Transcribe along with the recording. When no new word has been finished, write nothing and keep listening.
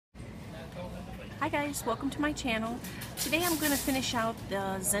Hi guys, welcome to my channel. Today I'm going to finish out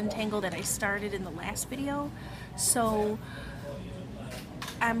the Zentangle that I started in the last video. So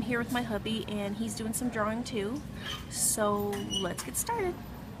I'm here with my hubby and he's doing some drawing too. So let's get started.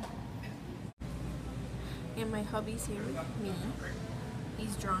 And my hubby's here with me.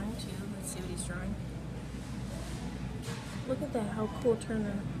 He's drawing too. Let's see what he's drawing. Look at that, how cool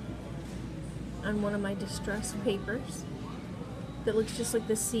turn on one of my distress papers that looks just like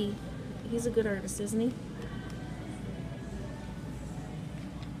the sea. He's a good artist, isn't he?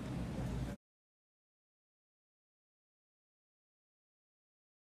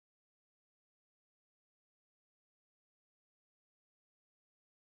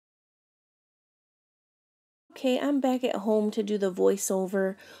 Okay, I'm back at home to do the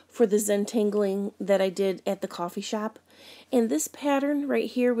voiceover for the Zentangling that I did at the coffee shop. And this pattern right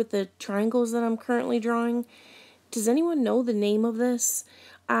here with the triangles that I'm currently drawing, does anyone know the name of this?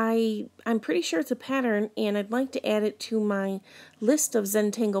 I'm pretty sure it's a pattern and I'd like to add it to my list of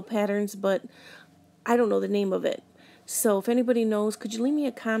Zentangle patterns, but I don't know the name of it. So if anybody knows, could you leave me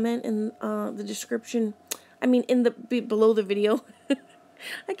a comment in the description? I mean, in the below the video.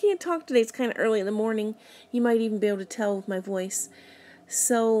 I can't talk today. It's kind of early in the morning. You might even be able to tell with my voice.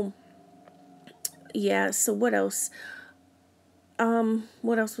 So, yeah. So what else?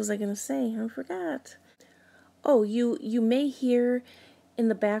 What else was I gonna say? I forgot. Oh, you may hear in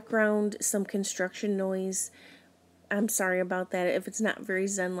the background some construction noise. I'm sorry about that. If it's not very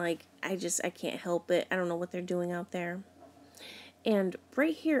zen-like, I can't help it. I don't know what they're doing out there. And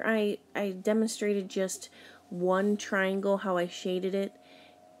right here, I demonstrated just one triangle, how I shaded it.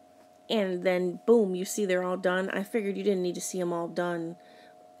 And then, boom, you see they're all done. I figured you didn't need to see them all done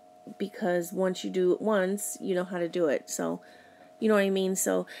because once you do it once, you know how to do it. So, you know what I mean?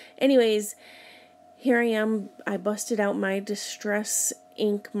 So, anyways, here I am. I busted out my Distress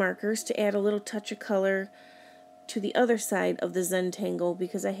ink markers to add a little touch of color to the other side of the Zentangle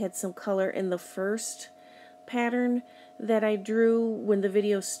because I had some color in the first pattern that I drew when the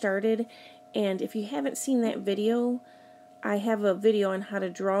video started. And if you haven't seen that video, I have a video on how to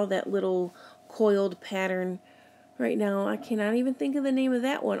draw that little coiled pattern. Right now, I cannot even think of the name of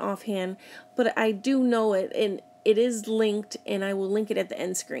that one offhand, but I do know it, and it is linked, and I will link it at the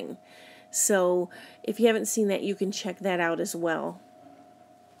end screen. So if you haven't seen that, you can check that out as well.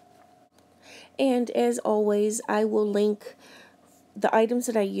 And as always, I will link the items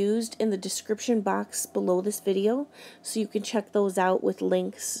that I used in the description box below this video, so you can check those out with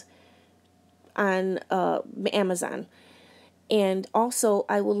links on Amazon. And also,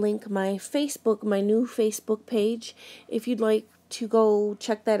 I will link my Facebook, my new Facebook page. If you'd like to go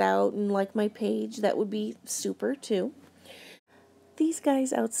check that out and like my page, that would be super too. These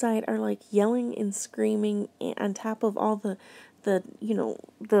guys outside are like yelling and screaming on top of all the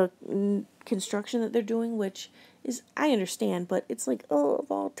construction that they're doing, which is, I understand, but it's like, oh, of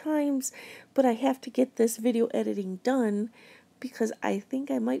all times. But I have to get this video editing done because I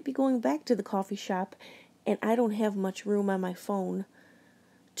think I might be going back to the coffee shop. And I don't have much room on my phone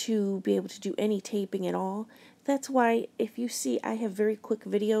to be able to do any taping at all. That's why if you see I have very quick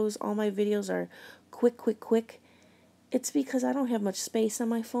videos, all my videos are quick. It's because I don't have much space on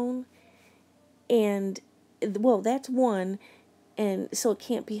my phone. And, well, that's one. And so it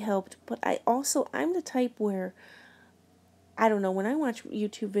can't be helped. But I'm the type where, I don't know, when I watch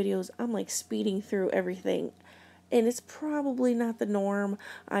YouTube videos, I'm like speeding through everything. And it's probably not the norm,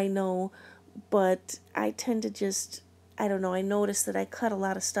 I know. But I tend to just, I don't know, I notice that I cut a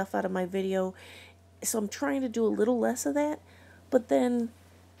lot of stuff out of my video, so I'm trying to do a little less of that, but then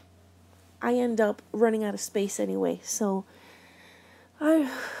I end up running out of space anyway, so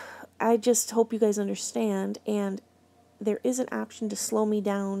I just hope you guys understand, and there is an option to slow me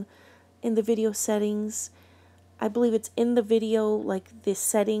down in the video settings. I believe it's in the video, like the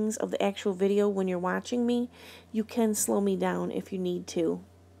settings of the actual video when you're watching me. You can slow me down if you need to.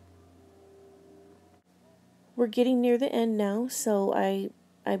 We're getting near the end now, so I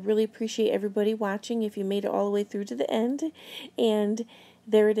really appreciate everybody watching if you made it all the way through to the end. And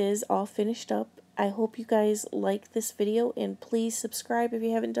there it is, all finished up. I hope you guys like this video, and please subscribe if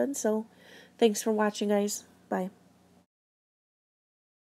you haven't done so. Thanks for watching, guys. Bye.